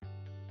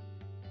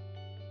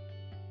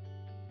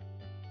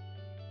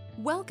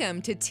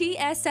Welcome to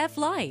TSF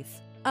Life,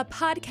 a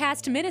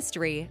podcast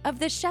ministry of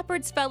the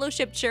Shepherd's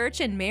Fellowship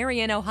Church in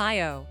Marion,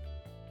 Ohio.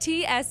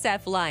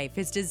 TSF Life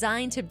is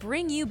designed to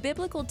bring you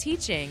biblical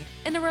teaching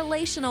in a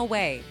relational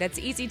way that's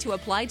easy to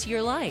apply to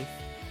your life.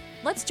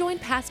 Let's join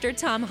Pastor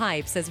Tom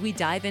Hypes as we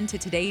dive into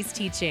today's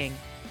teaching.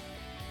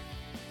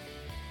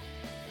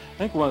 I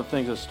think one of the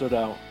things that stood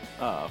out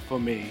for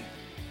me,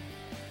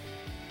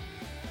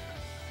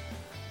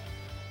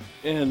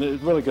 and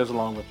it really goes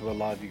along with what a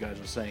lot of you guys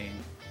are saying,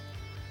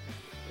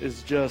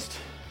 is just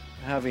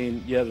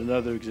having yet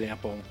another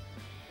example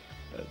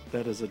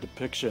that is a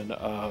depiction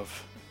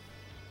of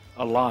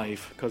a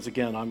life. Because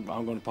again, I'm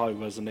going to probably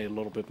resonate a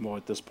little bit more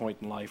at this point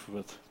in life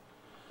with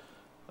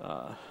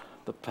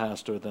the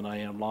pastor than I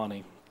am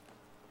Lonnie.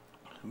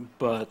 And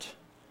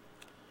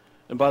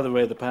by the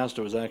way, the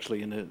pastor was actually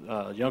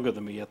younger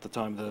than me at the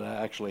time that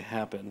actually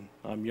happened.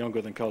 I'm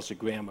younger than Kelsey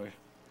Grammer,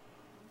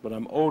 but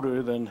I'm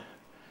older than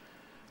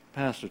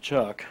Pastor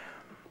Chuck.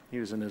 He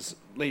was in his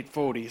late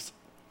 40s.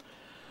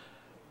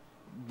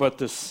 But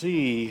to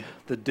see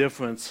the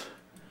difference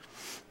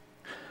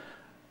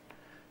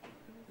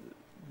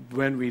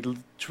when we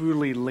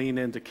truly lean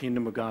into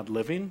Kingdom of God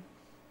living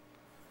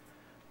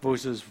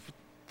versus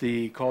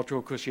the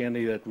cultural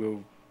Christianity that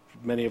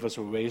many of us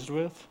were raised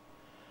with,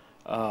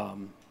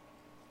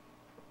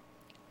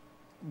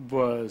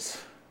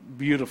 was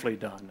beautifully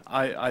done.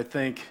 I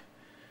think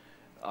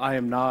I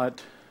am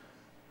not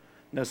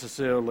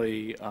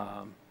necessarily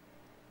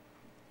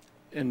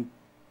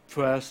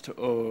impressed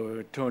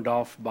or turned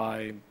off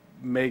by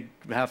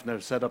having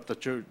to set up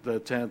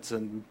the tents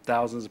and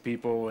thousands of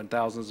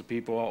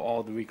people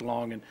all the week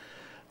long and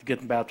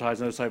getting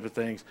baptized and those type of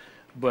things.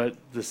 But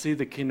to see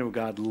the Kingdom of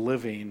God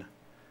living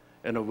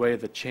in a way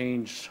that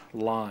changed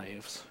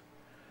lives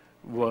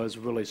was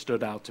really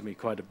stood out to me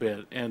quite a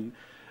bit. And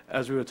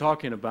as we were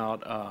talking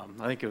about, I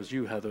think it was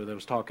you, Heather, that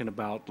was talking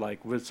about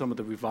like with some of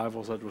the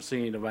revivals that we're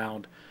seeing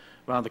around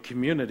the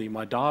community.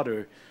 My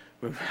daughter,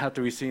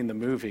 after we seen the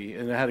movie,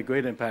 and it had a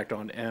great impact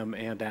on Em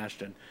and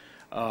Ashton,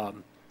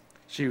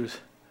 she was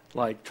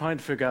like trying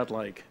to figure out,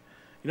 like,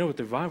 with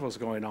the revivals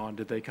going on,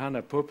 did they kind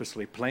of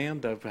purposely plan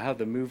to have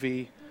the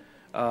movie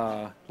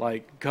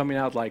like coming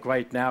out like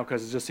right now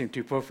because it just seemed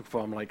too perfect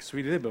for them? Like,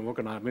 sweetie, they've been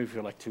working on a movie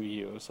for like 2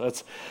 years.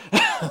 That's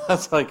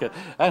that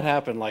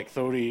happened like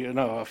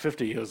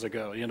 50 years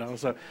ago,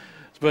 So,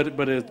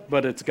 but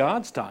it's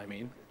God's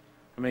timing.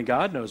 I mean,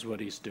 God knows what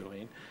He's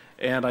doing.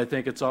 And I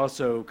think it's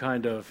also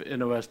kind of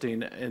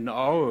interesting in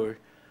our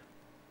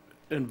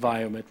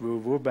environment where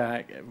we're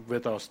back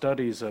with our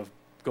studies of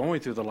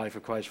going through the life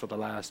of Christ for the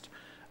last,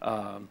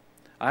 I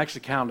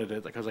actually counted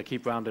it because I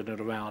keep rounding it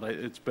around.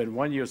 It's been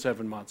 1 year,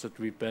 7 months that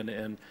we've been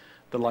in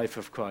the life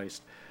of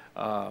Christ.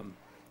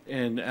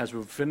 And as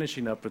we're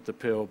finishing up with the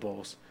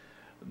parables,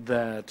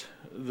 that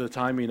the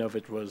timing of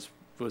it was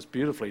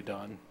beautifully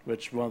done,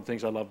 which one of the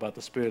things I love about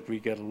the Spirit, we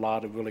get a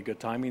lot of really good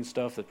timing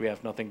stuff that we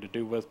have nothing to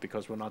do with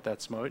because we're not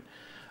that smart,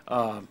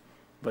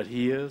 but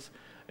He is.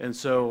 And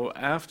so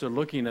after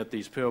looking at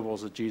these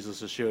parables that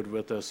Jesus has shared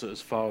with us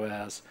as far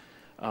as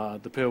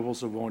the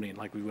parables of warning,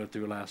 like we went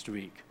through last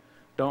week,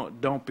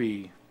 don't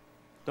be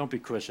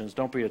Christians,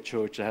 don't be a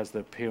church that has the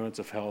appearance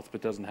of health but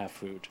doesn't have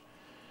fruit.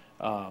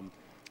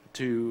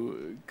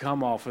 To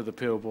come off of the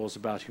parables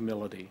about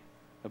humility,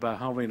 about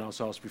humbling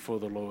ourselves before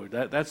the Lord.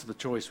 That's the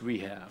choice we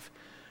have.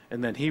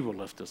 And then He will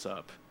lift us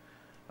up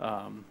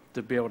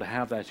to be able to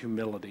have that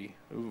humility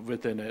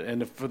within it.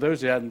 And for those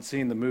who hadn't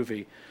seen the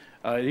movie,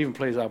 it even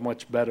plays out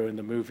much better in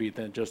the movie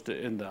than just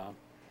in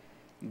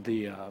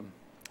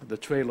the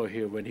trailer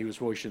here when He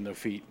was washing their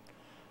feet.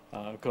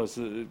 Because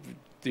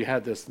you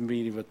had this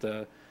meeting with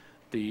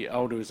the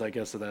elders, I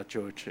guess, of that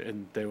church,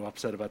 and they were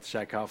upset about the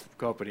shag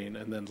carpeting.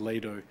 And then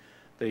later,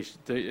 they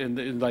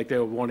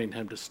were wanting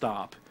Him to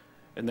stop.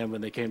 And then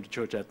when they came to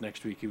church that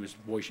next week, He was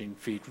washing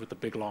feet with a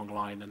big long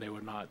line, and they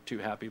were not too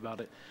happy about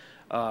it,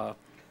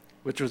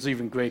 which was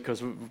even great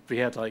because we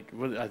had I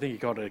think he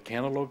called it a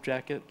cantaloupe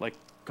jacket, like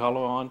collar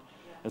on,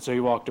 and so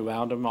he walked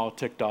around him all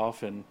ticked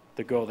off, and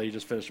the girl that he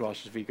just finished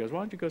washing his feet goes,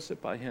 "Why don't you go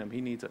sit by him?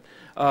 He needs it."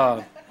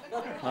 I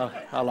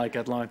like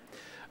that line.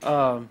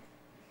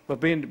 But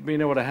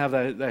being able to have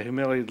that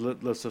humility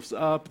lifts us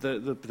up.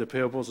 The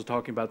parables are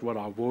talking about what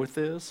our worth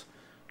is.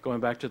 Going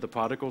back to the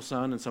prodigal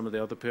son and some of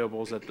the other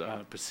parables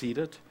that precede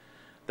it,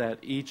 that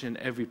each and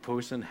every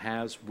person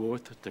has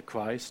worth to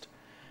Christ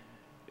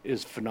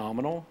is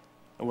phenomenal.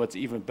 And what's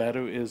even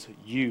better is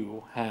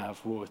you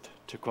have worth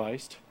to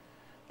Christ.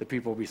 The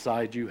people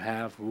beside you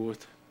have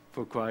worth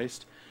for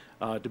Christ.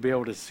 To be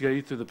able to see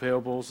through the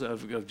parables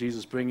of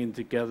Jesus bringing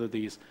together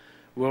these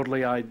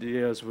worldly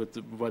ideas with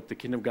what the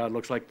kingdom of God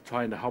looks like,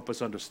 trying to help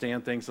us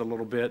understand things a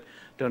little bit,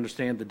 to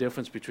understand the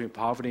difference between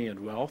poverty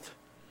and wealth.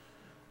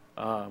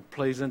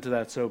 Plays into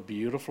that so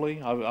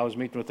beautifully. I was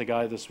meeting with a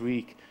guy this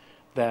week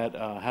that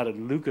had a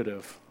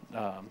lucrative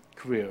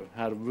career,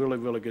 had a really,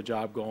 really good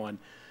job going,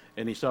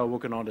 and he started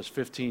working on his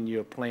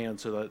 15-year plan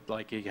so that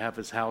like he have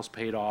his house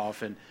paid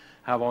off and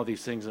have all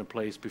these things in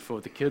place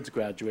before the kids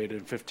graduated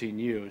in 15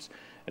 years.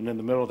 And in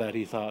the middle of that,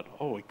 he thought,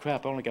 holy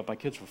crap, I only got my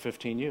kids for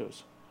 15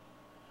 years.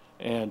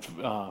 And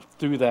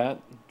through that,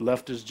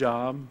 left his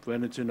job,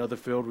 went into another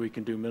field where he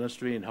can do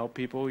ministry and help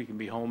people. He can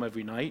be home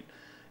every night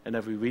and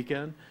every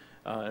weekend,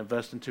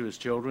 invest into his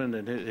children.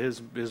 And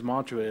his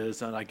mantra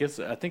is, and I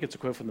think it's a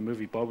quote from the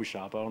movie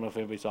Barbershop. I don't know if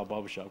everybody saw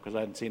Barbershop because I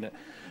hadn't seen it.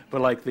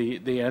 But like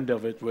the end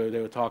of it where they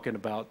were talking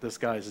about this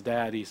guy's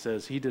dad, he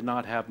says he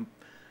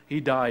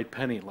died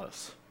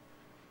penniless,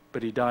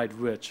 but he died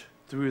rich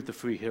through the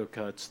free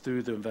haircuts,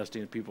 through the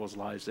investing in people's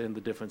lives and the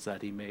difference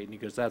that he made. And he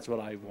goes, that's what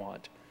I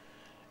want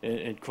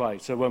in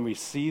Christ. So when we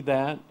see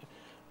that,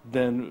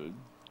 then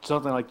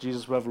something like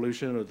Jesus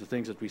Revolution or the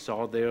things that we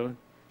saw there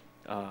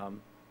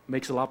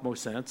makes a lot more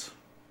sense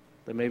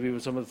than maybe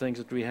with some of the things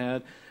that we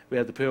had. We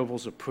had the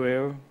parables of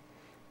prayer,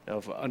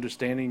 of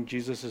understanding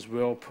Jesus'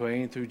 will,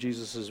 praying through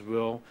Jesus'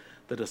 will,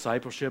 the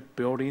discipleship,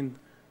 building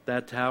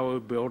that tower,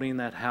 building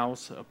that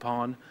house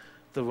upon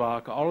the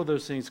rock. All of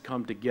those things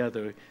come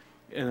together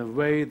in a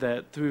way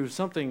that through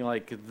something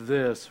like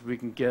this, we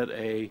can get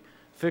a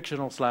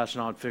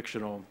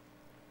fictional/non-fictional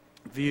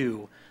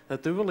view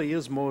that there really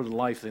is more to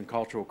life than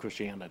cultural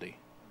Christianity.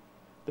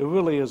 There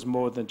really is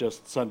more than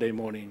just Sunday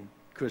morning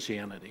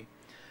Christianity.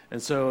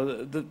 And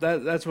so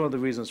that's one of the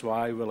reasons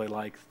why I really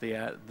like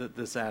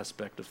this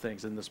aspect of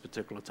things in this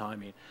particular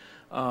timing.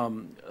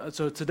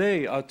 So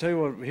today, I'll tell you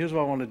what, here's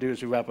what I want to do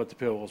as we wrap up the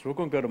parables. We're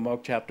going to go to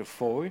Mark chapter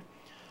 4.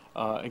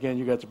 Again,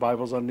 you got the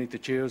Bibles underneath the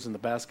chairs and the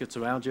baskets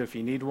around you if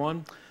you need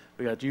one.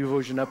 We got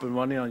YouVersion up and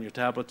running on your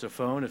tablets or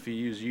phone. If you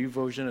use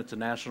YouVersion, it's a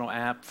national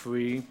app,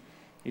 free.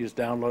 You just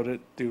download it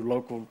through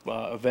local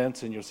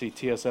events, and you'll see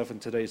TSF and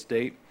today's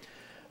date.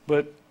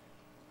 But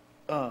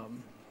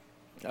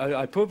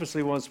I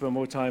purposely want to spend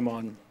more time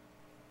on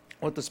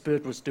what the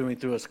Spirit was doing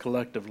through us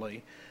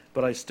collectively,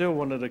 but I still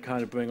wanted to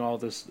kind of bring all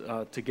this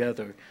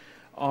together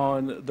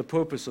on the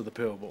purpose of the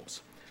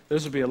parables.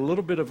 This will be a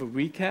little bit of a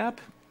recap,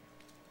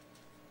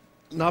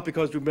 not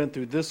because we've been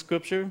through this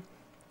scripture,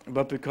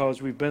 but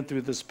because we've been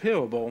through this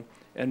parable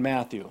in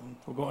Matthew.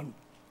 We're going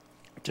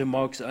to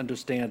Mark's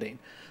understanding.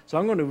 So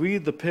I'm going to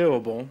read the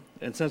parable,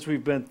 and since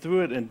we've been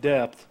through it in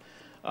depth,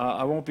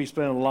 I won't be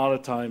spending a lot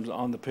of time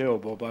on the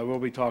parable, but I will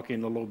be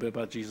talking a little bit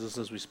about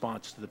Jesus'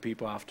 response to the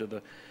people after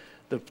the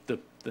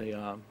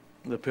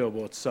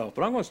parable itself.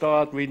 But I'm going to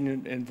start out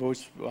reading in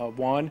verse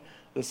 1.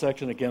 This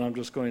section, again, I'm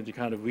just going to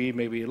kind of read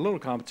maybe a little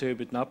commentary,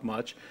 but not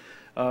much,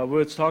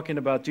 where it's talking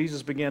about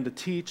Jesus began to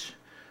teach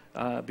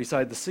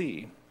beside the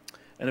sea.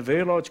 And a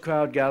very large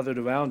crowd gathered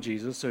around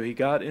Jesus, so he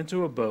got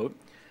into a boat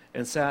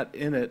and sat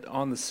in it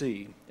on the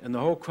sea. And the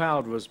whole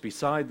crowd was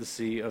beside the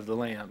sea of the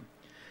Lamb.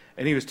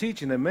 And he was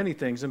teaching them many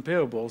things in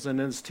parables, and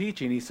in his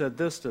teaching he said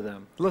this to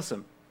them,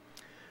 listen,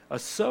 a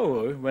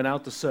sower went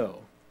out to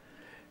sow.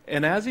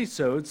 And as he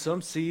sowed,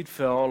 some seed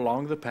fell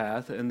along the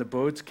path, and the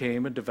birds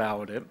came and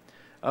devoured it.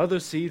 Other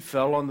seed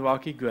fell on the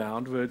rocky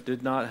ground, where it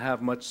did not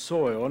have much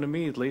soil, and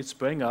immediately it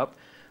sprang up.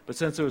 But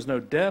since there was no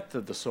depth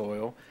of the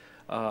soil,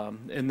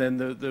 and then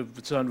the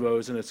sun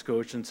rose and it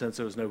scorched, and since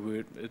there was no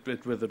root,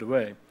 it withered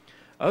away.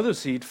 Other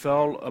seed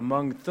fell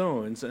among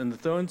thorns, and the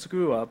thorns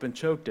grew up and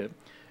choked it,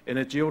 and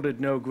it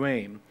yielded no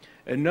grain.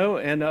 And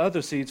the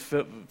other seeds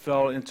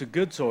fell into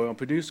good soil and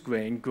produced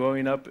grain,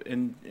 growing up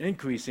and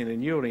increasing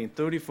and yielding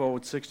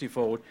 30-fold,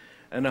 60-fold,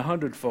 and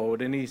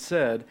 100-fold. And he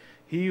said,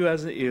 he who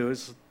has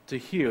ears to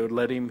hear,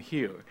 let him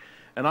hear.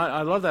 And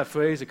I love that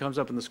phrase. It comes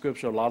up in the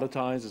scripture a lot of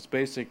times. It's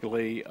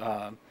basically,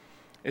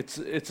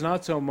 it's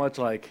not so much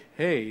like,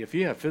 hey, if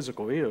you have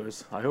physical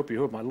ears, I hope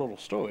you heard my little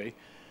story.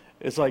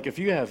 It's like, if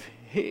you have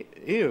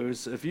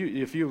ears, if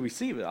you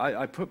receive it,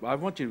 I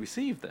want you to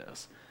receive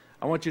this.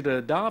 I want you to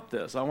adopt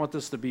this. I want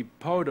this to be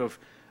part of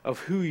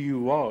who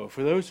you are.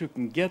 For those who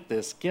can get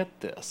this,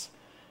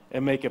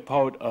 and make it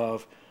part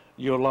of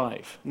your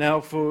life. Now,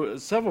 for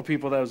several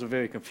people, that was a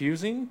very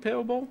confusing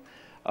parable.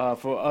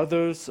 For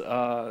others,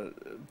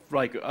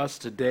 like us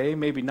today,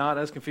 maybe not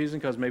as confusing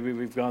because maybe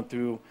we've gone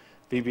through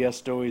VBS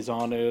stories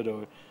on it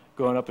or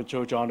growing up in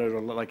church on it, or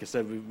like I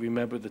said, we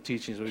remember the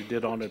teachings we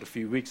did on it a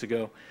few weeks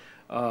ago.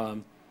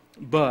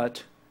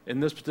 But in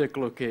this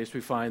particular case,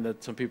 we find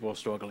that some people are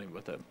struggling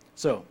with it.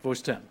 So,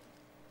 verse 10.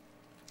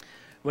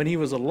 When he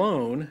was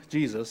alone,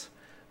 Jesus,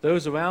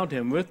 those around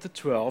him with the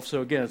 12,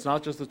 so again, it's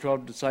not just the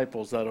 12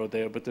 disciples that are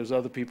there, but there's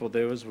other people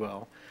there as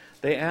well.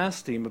 They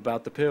asked him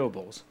about the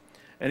parables.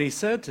 And he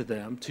said to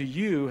them, to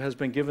you has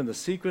been given the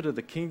secret of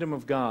the kingdom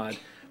of God,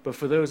 but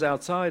for those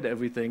outside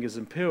everything is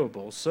in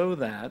parables, so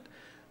that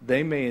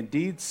they may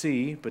indeed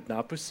see, but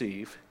not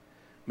perceive,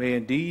 may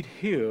indeed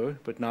hear,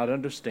 but not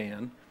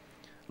understand,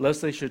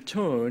 lest they should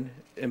turn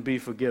and be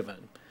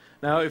forgiven.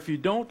 Now, if you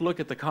don't look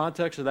at the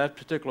context of that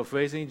particular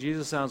phrasing,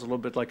 Jesus sounds a little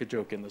bit like a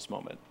joke in this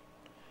moment.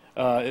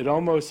 It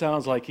almost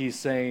sounds like he's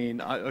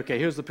saying, okay,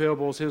 here's the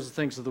parables, here's the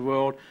things of the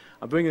world.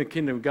 I'm bringing the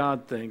kingdom of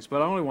God things,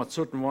 but I only want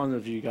certain ones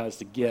of you guys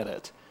to get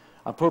it.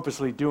 I'm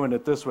purposely doing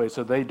it this way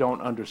so they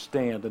don't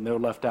understand and they're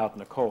left out in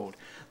the cold.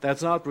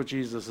 That's not what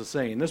Jesus is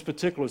saying. This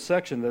particular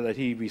section that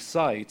he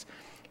recites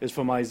is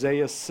from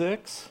Isaiah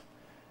 6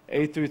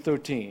 8 through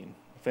 13.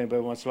 If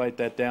anybody wants to write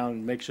that down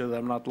and make sure that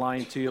I'm not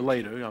lying to you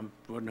later, I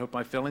wouldn't hurt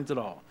my feelings at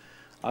all.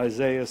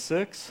 Isaiah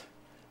 6,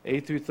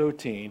 8 through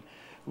 13,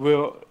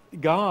 where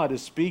God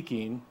is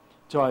speaking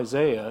to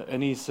Isaiah,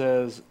 and he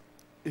says,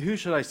 who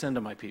should I send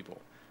to my people?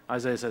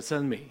 Isaiah says,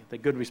 send me. The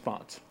good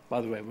response.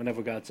 By the way,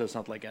 whenever God says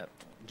something like that,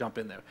 jump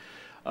in there.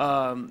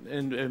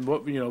 And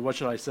what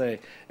should I say?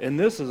 And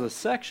this is a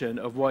section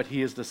of what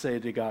he is to say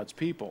to God's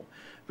people,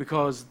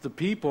 because the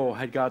people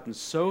had gotten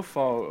so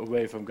far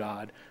away from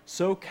God,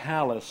 so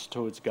callous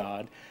towards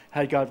God,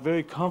 had got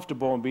very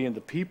comfortable in being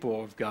the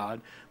people of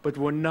God, but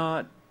were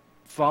not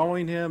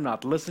following him,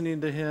 not listening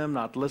to him,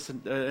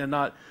 and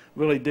not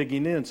really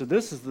digging in. So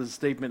this is the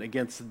statement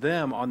against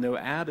them on their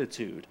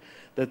attitude,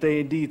 that they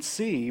indeed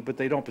see, but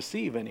they don't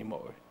perceive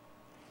anymore.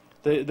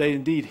 They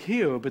indeed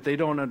hear, but they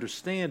don't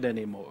understand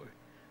anymore.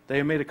 They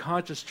have made a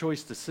conscious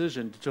choice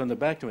decision to turn their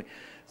back to me.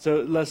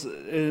 So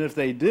and if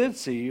they did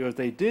see or if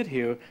they did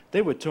hear,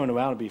 they would turn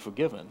around and be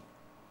forgiven.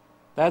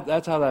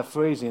 That's how that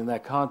phrasing in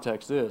that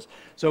context is.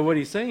 So what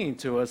he's saying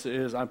to us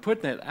is, I'm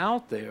putting it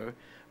out there,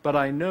 but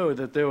I know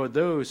that there are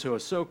those who are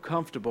so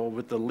comfortable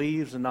with the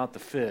leaves and not the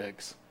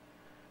figs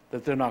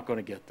that they're not going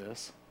to get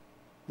this.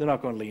 They're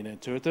not going to lean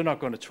into it. They're not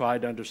going to try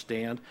to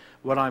understand.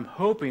 What I'm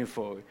hoping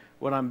for,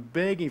 what I'm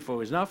begging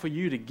for, is not for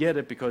you to get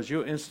it because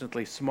you're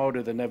instantly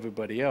smarter than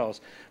everybody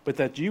else, but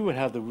that you would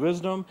have the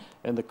wisdom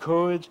and the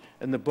courage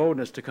and the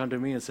boldness to come to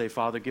me and say,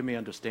 Father, give me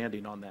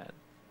understanding on that.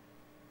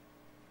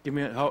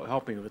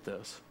 Help me with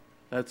this.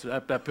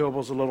 That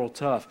parable's a little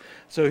tough.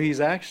 So he's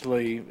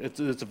actually, it's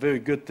a very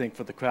good thing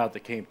for the crowd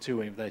that came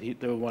to him, that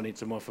they were wanting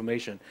some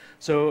information.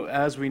 So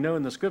as we know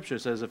in the scripture,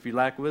 it says, if you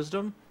lack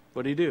wisdom,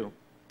 what do?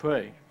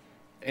 Pray.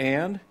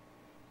 And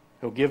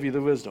he'll give you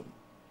the wisdom.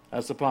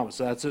 That's the promise.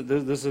 So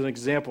this is an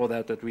example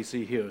of that we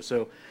see here.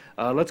 So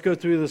let's go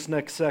through this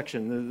next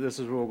section. This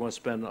is where we're going to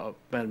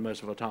spend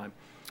most of our time.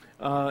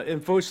 In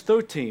verse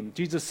 13,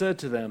 Jesus said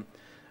to them,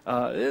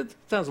 it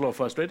sounds a little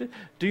frustrated.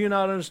 Do you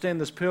not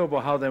understand this parable?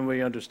 How then will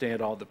you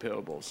understand all the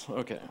parables?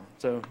 Okay,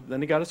 so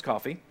then he got his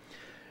coffee.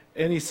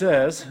 And he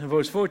says, in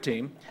verse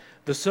 14,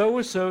 the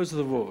sower sows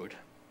the word.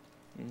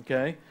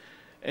 Okay?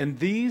 And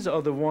these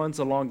are the ones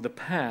along the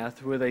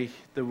path where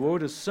the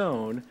word is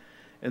sown,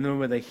 and then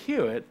when they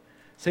hear it,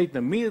 Satan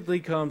immediately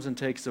comes and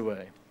takes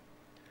away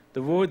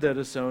the word that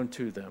is sown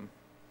to them.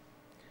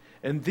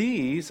 And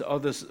these are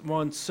the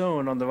ones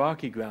sown on the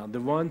rocky ground,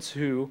 the ones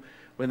who,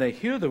 when they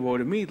hear the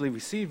word, immediately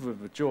receive it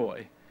with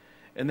joy.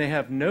 And they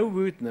have no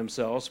root in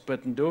themselves,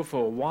 but endure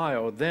for a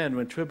while. Then,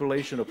 when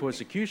tribulation or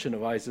persecution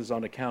arises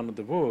on account of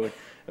the word,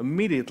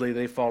 immediately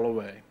they fall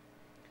away.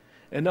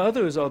 And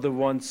others are the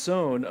ones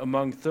sown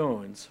among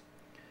thorns.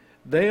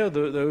 They are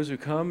those who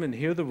come and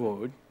hear the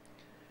word,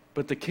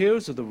 but the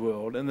cares of the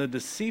world and the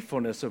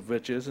deceitfulness of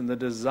riches and the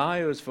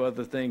desires for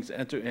other things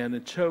enter in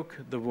and choke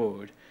the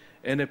word,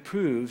 and it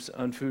proves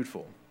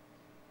unfruitful.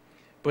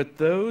 But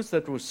those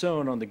that were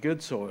sown on the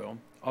good soil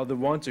are the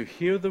ones who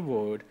hear the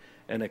word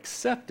and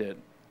accept it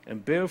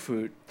and bear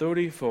fruit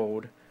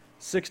 30-fold,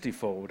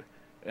 60-fold,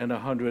 and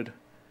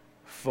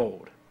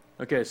 100-fold.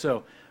 Okay,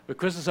 so with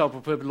Chris's help,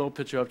 we'll put a little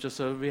picture up just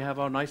so we have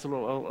our nice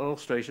little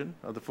illustration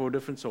of the 4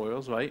 different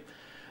soils, right?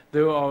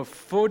 There are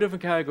 4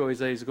 different categories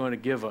that he's going to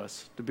give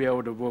us to be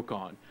able to work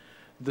on.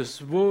 This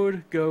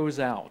word goes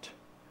out.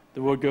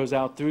 The word goes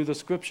out through the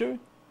scripture.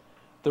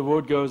 The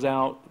word goes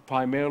out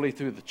primarily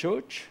through the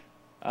church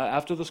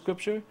after the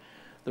scripture.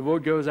 The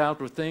word goes out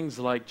with things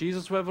like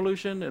Jesus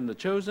Revolution and the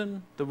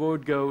Chosen. The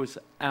word goes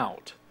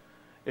out.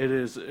 It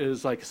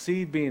is like a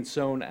seed being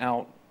sown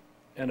out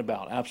and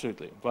about,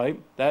 absolutely, right?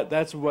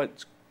 That's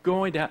what's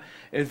going to happen.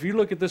 If you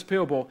look at this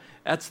parable,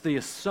 that's the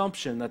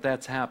assumption that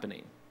that's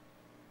happening,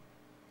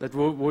 that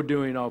we're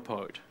doing our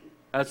part.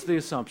 That's the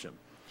assumption.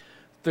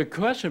 The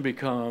question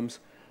becomes,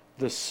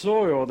 the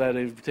soil that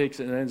it takes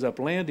and ends up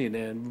landing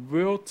in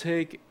will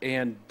take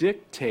and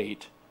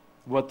dictate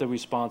what the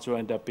response will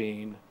end up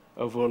being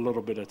over a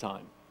little bit of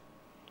time.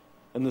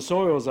 And the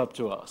soil is up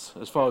to us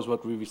as far as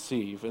what we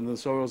receive, and the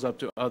soil is up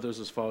to others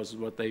as far as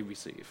what they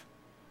receive.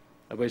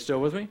 Everybody still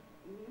with me?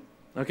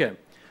 Okay,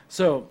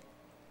 so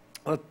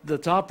the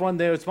top one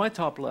there, it's my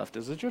top left.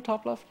 Is it your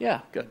top left?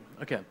 Yeah, good.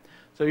 Okay,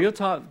 so your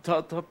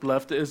top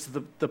left is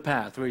the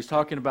path where he's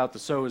talking about the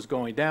sowers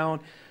going down.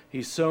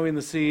 He's sowing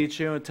the seed,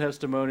 sharing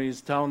testimonies,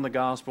 telling the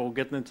gospel,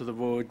 getting into the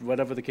word,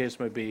 whatever the case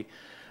may be.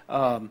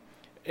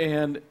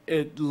 And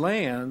it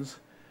lands,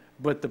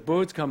 but the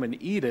birds come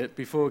and eat it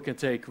before it can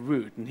take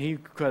root. And he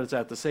credits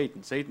that to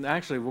Satan. Satan,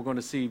 actually, we're going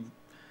to see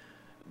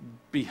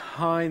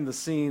behind the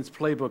scenes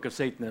playbook of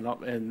Satan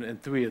in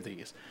 3 of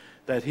these,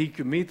 that he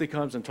immediately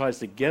comes and tries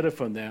to get it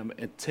from them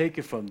and take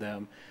it from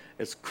them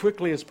as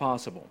quickly as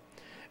possible.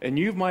 And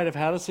you might have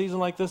had a season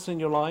like this in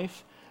your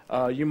life.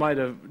 You might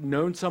have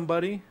known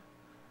somebody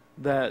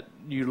that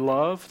you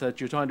love,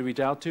 that you're trying to reach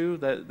out to,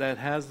 that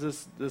has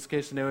this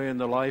case scenario in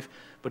their life,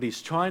 but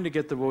he's trying to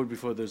get the word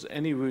before there's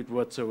any root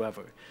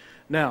whatsoever.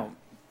 Now,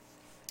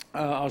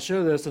 I'll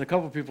share this, and a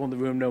couple of people in the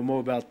room know more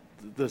about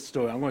this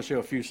story. I'm going to share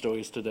a few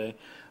stories today.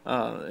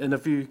 And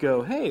if you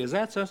go, hey, is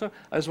that so-so?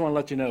 I just want to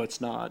let you know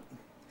it's not.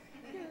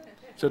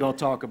 So don't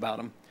talk about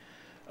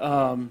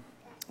them.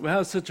 We had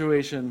a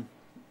situation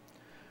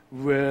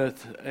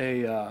with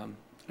a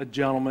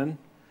gentleman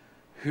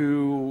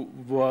who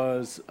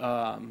was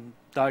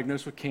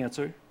diagnosed with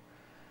cancer.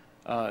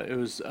 It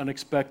was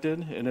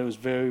unexpected, and it was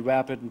very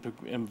rapid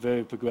and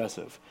very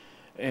progressive.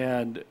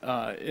 And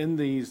in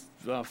these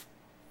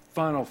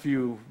final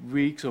few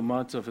weeks or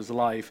months of his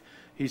life,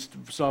 he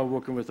started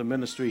working with a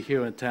ministry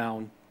here in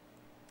town.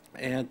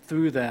 And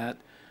through that,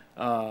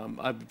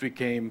 I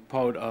became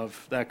part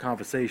of that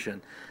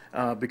conversation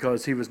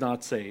because he was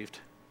not saved.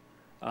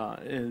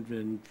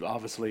 And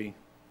obviously,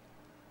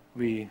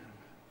 we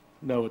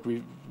know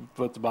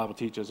what the Bible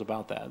teaches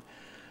about that.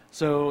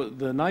 So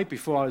the night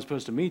before I was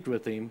supposed to meet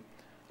with him,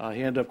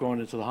 he ended up going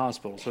into the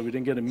hospital. So we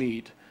didn't get to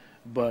meet,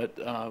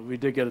 but we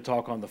did get to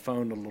talk on the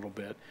phone a little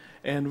bit.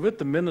 And with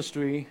the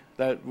ministry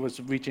that was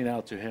reaching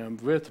out to him,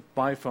 with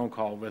my phone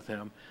call with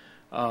him,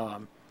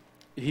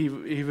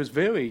 he was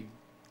very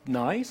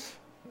nice,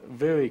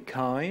 very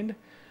kind,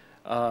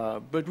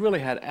 but really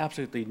had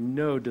absolutely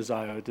no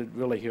desire to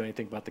really hear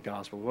anything about the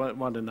gospel.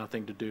 Wanted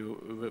nothing to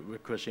do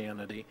with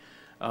Christianity.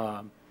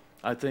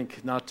 I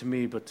think not to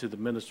me, but to the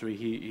ministry.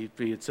 He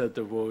had said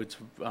the words,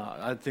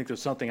 I think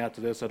there's something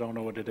after this. I don't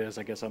know what it is.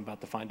 I guess I'm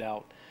about to find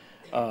out.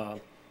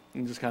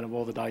 And just kind of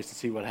roll the dice to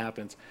see what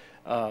happens.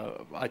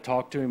 I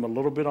talked to him a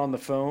little bit on the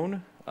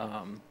phone.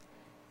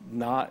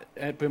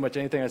 Pretty much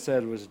anything I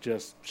said was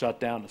just shut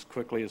down as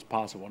quickly as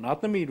possible.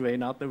 Not the mean way,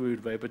 not the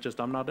rude way, but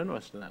just, I'm not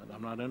interested in that.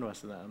 I'm not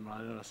interested in that. I'm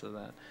not interested in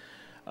that.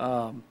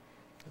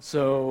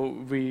 So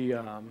we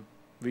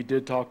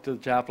did talk to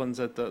the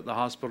chaplains at the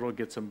hospital,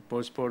 get some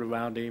more support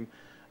around him.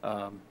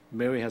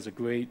 Mary has a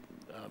great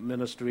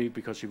ministry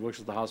because she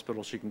works at the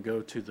hospital. She can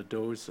go to the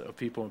doors of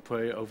people and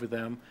pray over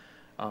them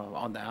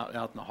out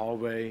in the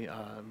hallway,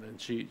 and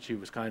she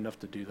was kind enough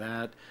to do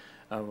that.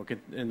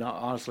 And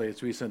honestly,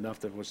 it's recent enough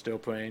that we're still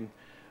praying,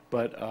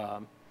 but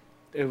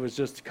it was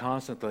just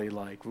constantly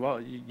like,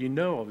 well, you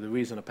know the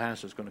reason a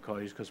pastor's going to call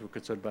you is because we're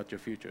concerned about your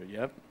future.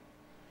 Yep.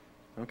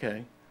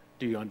 Okay.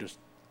 Do you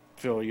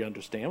feel you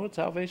understand what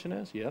salvation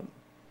is? Yep.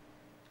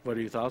 What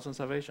are your thoughts on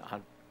salvation?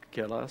 I'd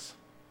care less.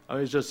 I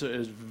mean, it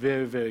was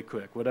very, very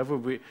quick. Whatever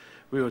we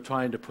were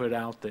trying to put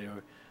out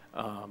there,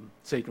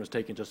 Satan was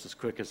taking just as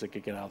quick as it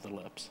could get out of the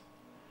lips.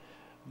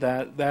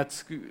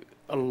 That's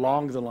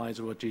along the lines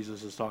of what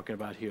Jesus is talking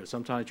about here.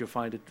 Sometimes you'll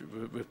find it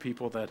with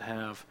people that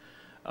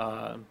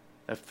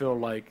that feel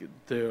like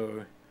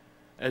their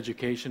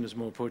education is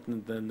more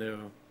important than their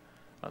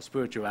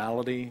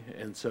spirituality,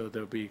 and so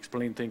they'll be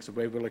explaining things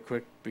away really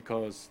quick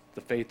because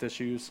the faith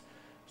issues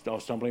are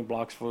stumbling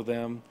blocks for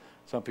them.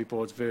 Some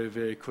people, it's very,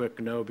 very quick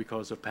no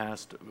because of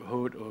past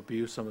hurt or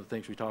abuse, some of the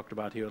things we talked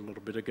about here a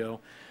little bit ago.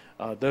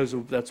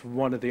 That's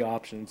one of the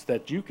options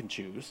that you can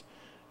choose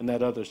and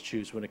that others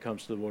choose when it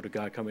comes to the Word of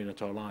God coming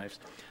into our lives.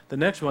 The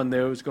next one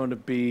there is going to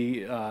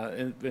be,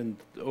 in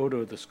order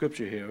of the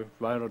scripture here,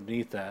 right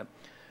underneath that,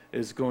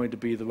 is going to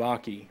be the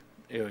rocky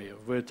area,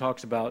 where it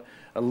talks about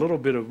a little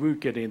bit of root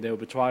getting there,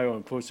 but trial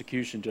and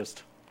persecution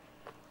just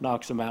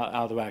knocks them out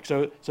of the whack.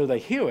 So they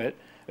hear it,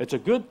 it's a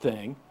good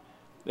thing,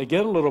 they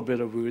get a little bit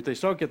of root, they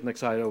start getting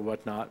excited or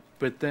whatnot,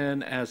 but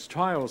then as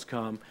trials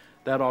come,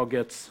 that all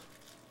gets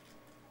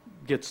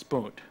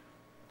burnt.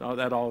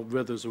 That all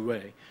withers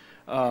away.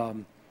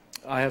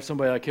 I have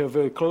somebody I care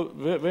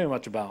very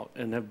much about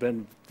and have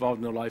been involved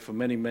in their life for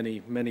many,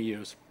 many, many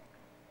years,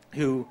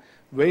 who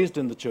raised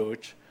in the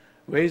church,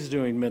 raised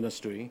doing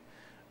ministry,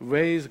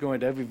 raised going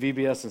to every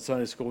VBS and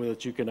Sunday school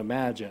that you can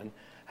imagine,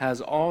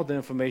 has all the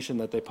information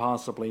that they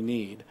possibly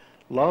need,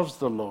 loves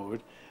the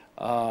Lord,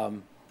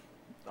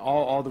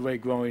 all the way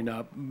growing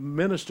up,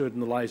 ministered in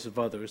the lives of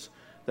others,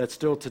 that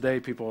still today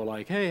people are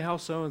like, hey,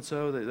 how's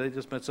so-and-so? They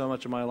just spent so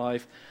much of my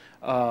life.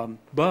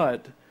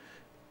 But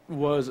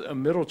was a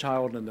middle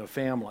child in their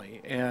family,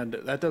 and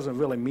that doesn't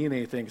really mean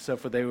anything except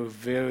for they were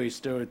very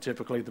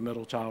stereotypically the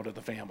middle child of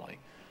the family.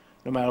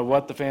 No matter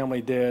what the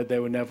family did, they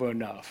were never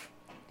enough.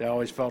 They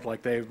always felt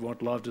like they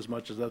weren't loved as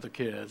much as other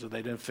kids, or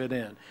they didn't fit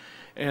in.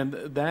 And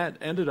that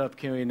ended up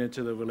carrying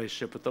into the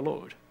relationship with the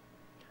Lord.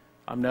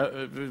 I'm not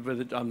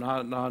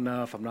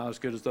enough, I'm not as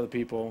good as other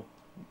people,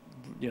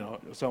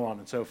 so on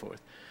and so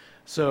forth.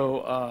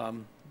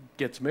 So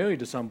gets married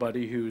to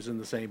somebody who's in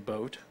the same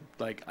boat,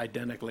 like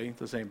identically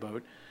the same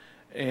boat,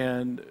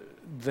 and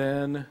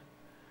then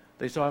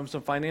they start having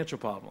some financial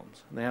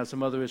problems, and they have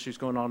some other issues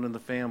going on in the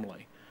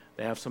family.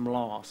 They have some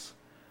loss,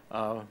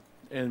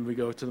 and we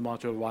go to the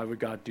mantra, why would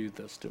God do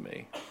this to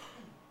me?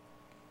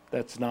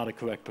 That's not a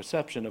correct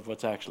perception of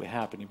what's actually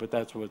happening, but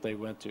that's what they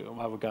went to.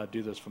 Why would God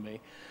do this for me?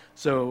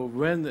 So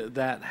when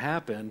that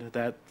happened,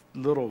 that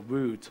little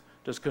root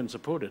just couldn't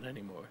support it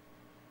anymore.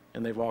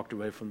 And they walked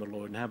away from the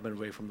Lord and have been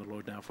away from the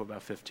Lord now for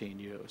about 15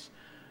 years.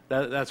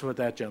 That's what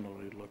that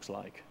generally looks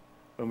like.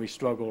 When we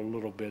struggle a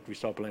little bit, we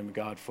start blaming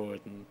God for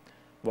it and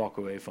walk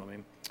away from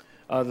Him.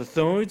 The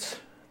thorns,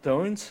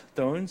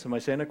 am I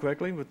saying it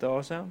correctly with the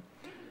R sound?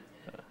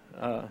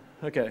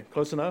 Okay,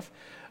 close enough.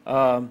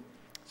 So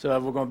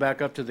we're going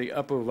back up to the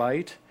upper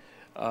right,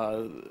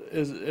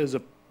 is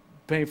a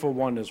painful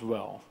one as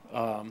well.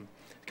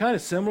 Kind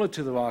of similar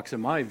to the rocks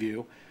in my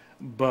view,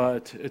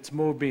 but it's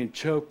more being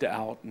choked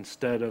out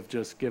instead of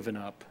just giving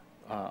up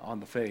on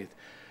the faith.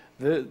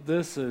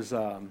 This is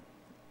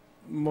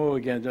more,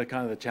 again, just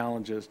kind of the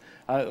challenges.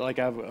 I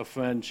have a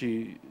friend,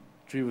 she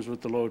was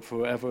with the Lord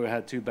forever,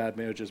 had 2 bad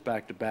marriages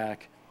back to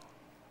back,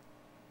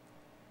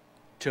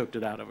 choked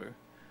it out of her.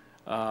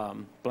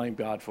 Blame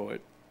God for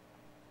it.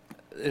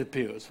 It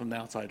appears from the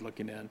outside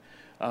looking in.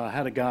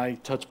 Had a guy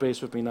touch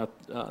base with me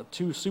not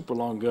too super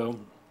long ago,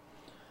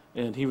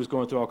 and he was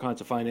going through all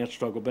kinds of financial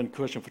struggle, been a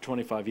Christian for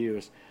 25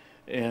 years,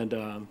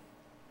 and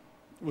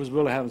was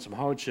really having some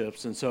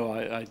hardships. And so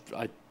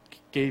I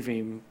gave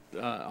him,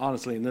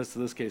 honestly, in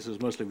this case, it was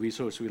mostly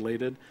resource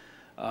related,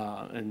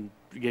 and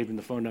gave him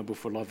the phone number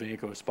for Love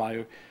Inc. or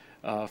Aspire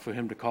for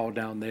him to call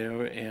down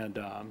there,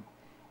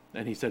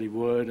 and he said he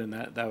would, and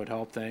that would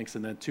help, thanks.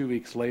 And then 2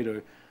 weeks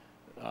later,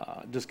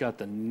 just got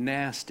the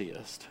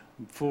nastiest,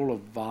 full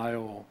of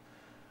vile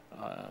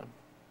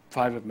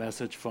private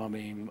message from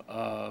him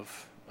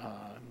of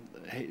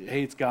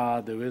hates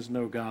God, there is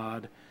no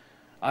God,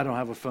 I don't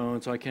have a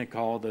phone, so I can't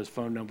call those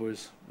phone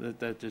numbers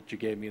that you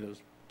gave me.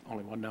 There's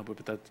only one number,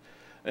 but that's,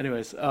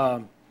 anyways,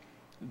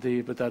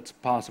 but that's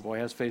possible. He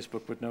has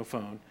Facebook with no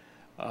phone.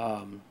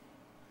 That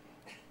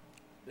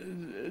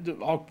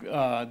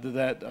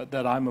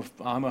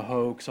I'm a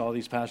hoax, all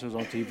these pastors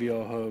on TV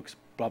are a hoax,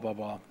 blah, blah,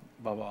 blah,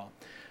 blah, blah.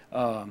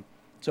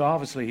 So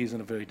obviously he's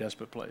in a very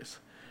desperate place.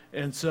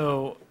 And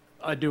so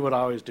I do what I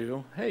always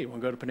do. Hey, you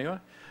want to go to Panera?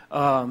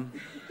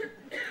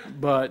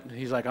 But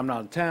he's like, I'm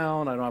not in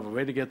town. I don't have a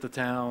way to get to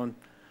town.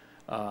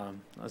 I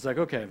was like,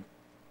 okay.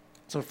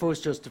 So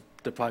first just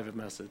the private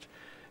message.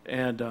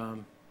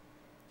 And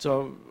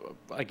so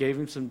I gave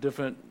him some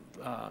different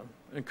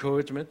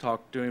encouragement,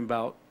 talked to him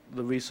about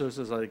the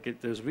resources.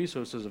 There's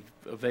resources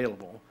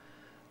available.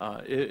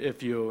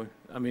 If you're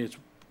going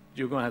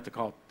to have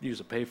to use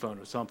a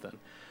payphone or something.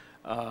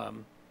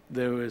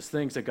 There is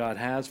things that God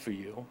has for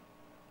you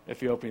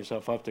if you open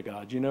yourself up to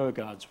God. You know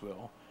God's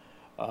will.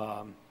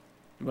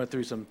 Went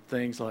through some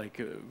things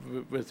like,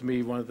 with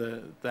me, one of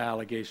the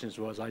allegations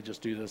was I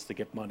just do this to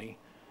get money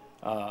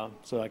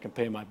so I can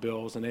pay my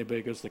bills. And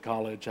anybody goes to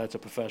college, that's a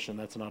profession,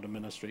 that's not a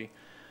ministry.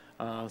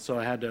 So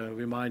I had to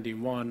remind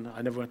him, one,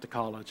 I never went to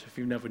college. If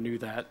you never knew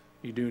that,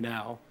 you do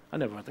now. I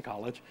never went to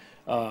college.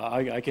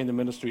 I came to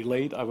ministry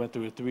late. I went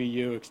through a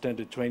 3-year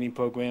extended training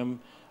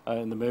program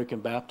in the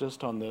American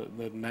Baptist on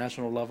the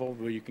national level,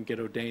 where you can get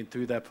ordained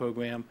through that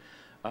program,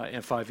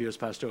 and 5 years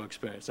pastoral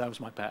experience. That was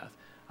my path.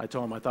 I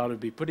told him I thought it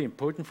would be pretty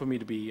important for me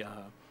to be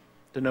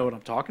to know what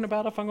I'm talking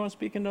about if I'm going to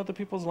speak into other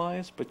people's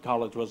lives, but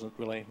college wasn't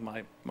really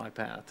my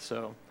path.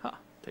 So,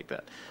 take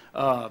that.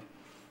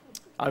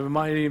 I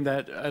reminded him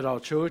that at our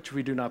church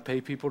we do not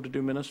pay people to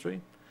do ministry.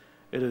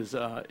 It is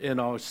in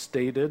our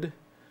stated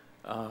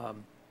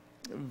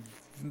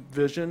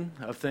vision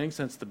of things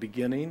since the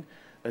beginning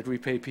that we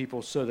pay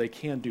people so they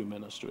can do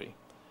ministry.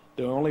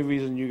 The only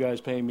reason you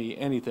guys pay me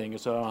anything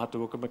is so I don't have to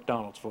work at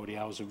McDonald's 40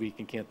 hours a week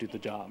and can't do the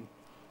job.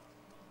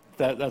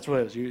 That's what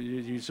it is.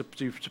 You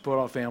support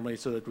our family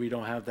so that we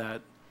don't have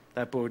that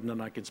burden,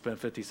 and I can spend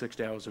 50,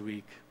 60 hours a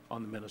week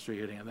on the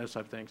ministry at hand, those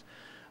type of things.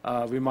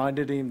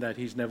 Reminded him that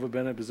he's never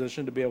been in a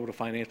position to be able to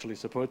financially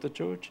support the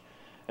church,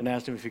 and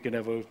asked him if he could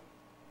ever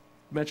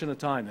mention a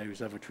time that he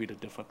was ever treated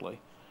differently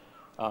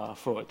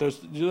for it. Those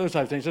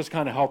type of things, just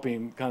kind of help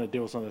him kind of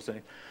deal with some of those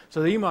things.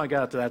 So the email I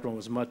got to that one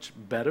was much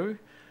better,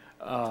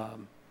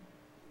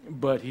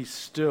 but he's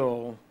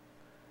still,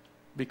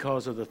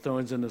 because of the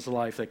thorns in his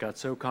life that got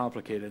so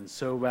complicated and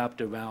so wrapped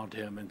around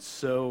him and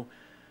so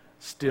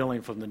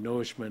stealing from the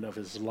nourishment of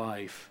his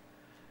life,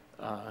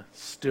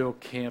 still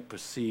can't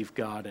perceive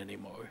God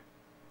anymore.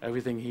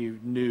 Everything he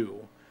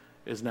knew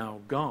is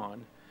now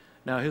gone.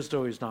 Now his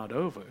story is not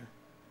over,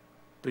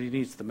 but he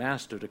needs the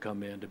master to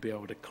come in to be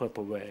able to clip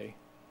away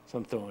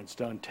some thorns,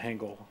 to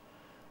untangle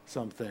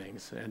some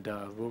things. And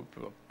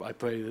I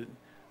pray that,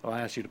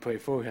 I ask you to pray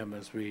for him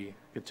as we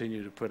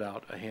continue to put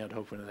out a hand,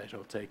 hoping that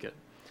he'll take it.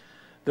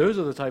 Those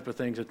are the type of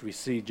things that we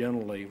see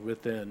generally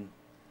within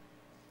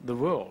the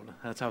world.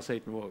 That's how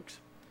Satan works.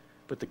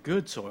 But the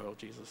good soil,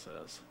 Jesus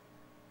says,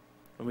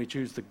 when we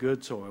choose the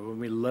good soil, when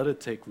we let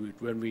it take root,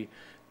 when we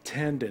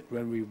tend it,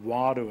 when we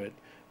water it,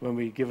 when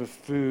we give it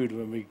food,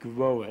 when we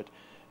grow it,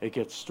 it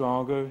gets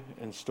stronger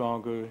and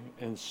stronger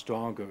and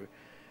stronger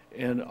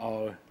in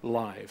our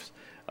lives.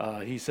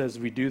 He says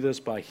we do this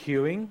by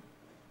hearing,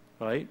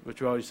 right,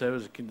 which we already said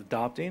was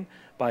adopting.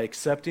 By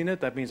accepting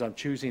it, that means I'm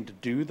choosing to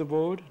do the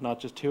word, not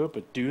just hear it,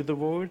 but do the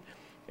word.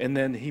 And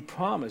then he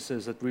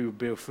promises that we will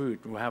bear fruit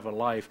and we'll have a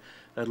life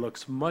that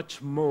looks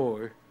much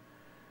more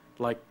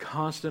like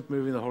constant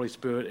moving of the Holy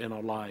Spirit in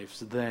our lives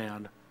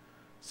than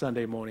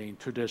Sunday morning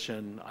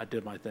tradition, I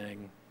did my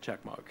thing,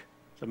 check mark.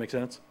 Does that make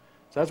sense?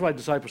 So that's why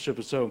discipleship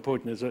is so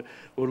important, is that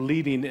we're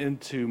leading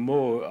into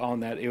more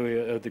on that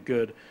area of the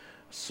good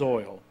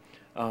soil.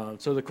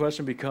 So the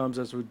question becomes,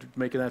 as we're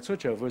making that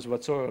switch over, is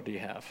what soil do you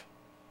have?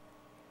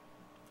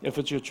 if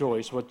it's your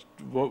choice,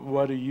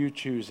 what are you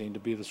choosing to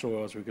be the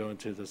soil as we go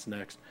into this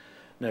next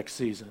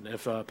season?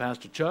 If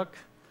Pastor Chuck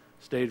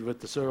stayed with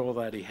the soil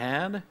that he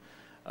had,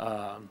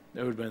 it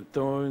would have been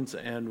thorns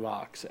and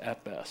rocks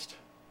at best.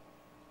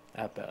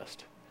 At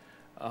best.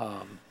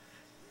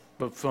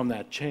 But from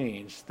that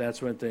change,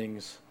 that's when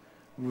things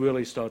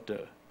really start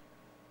to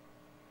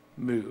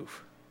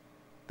move.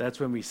 That's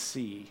when we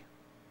see.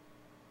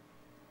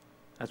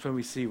 That's when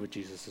we see what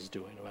Jesus is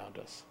doing around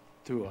us,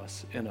 through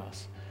us, in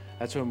us.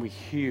 That's when we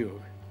hear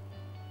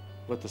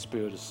what the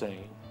Spirit is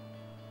saying,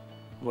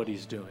 what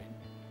He's doing.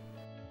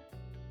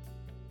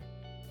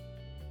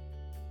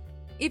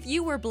 If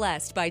you were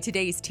blessed by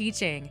today's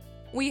teaching,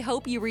 we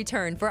hope you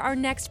return for our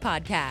next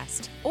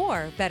podcast.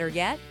 Or, better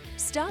yet,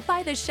 stop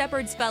by the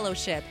Shepherd's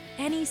Fellowship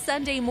any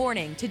Sunday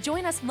morning to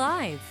join us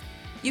live.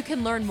 You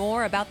can learn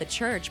more about the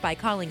church by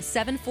calling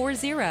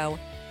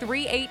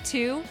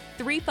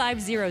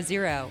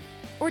 740-382-3500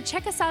 or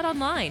check us out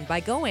online by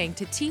going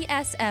to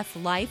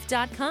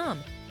tsflife.com.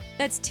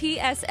 That's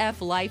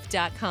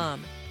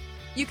tsflife.com.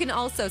 You can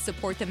also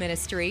support the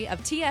ministry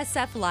of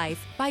TSF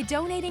Life by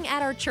donating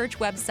at our church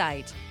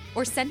website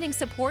or sending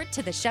support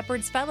to the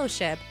Shepherd's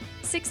Fellowship,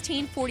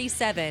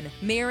 1647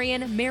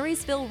 Marion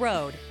Marysville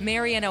Road,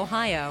 Marion,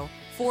 Ohio,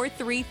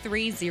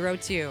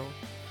 43302.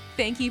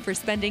 Thank you for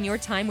spending your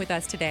time with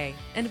us today,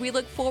 and we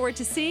look forward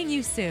to seeing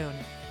you soon.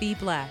 Be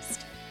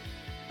blessed.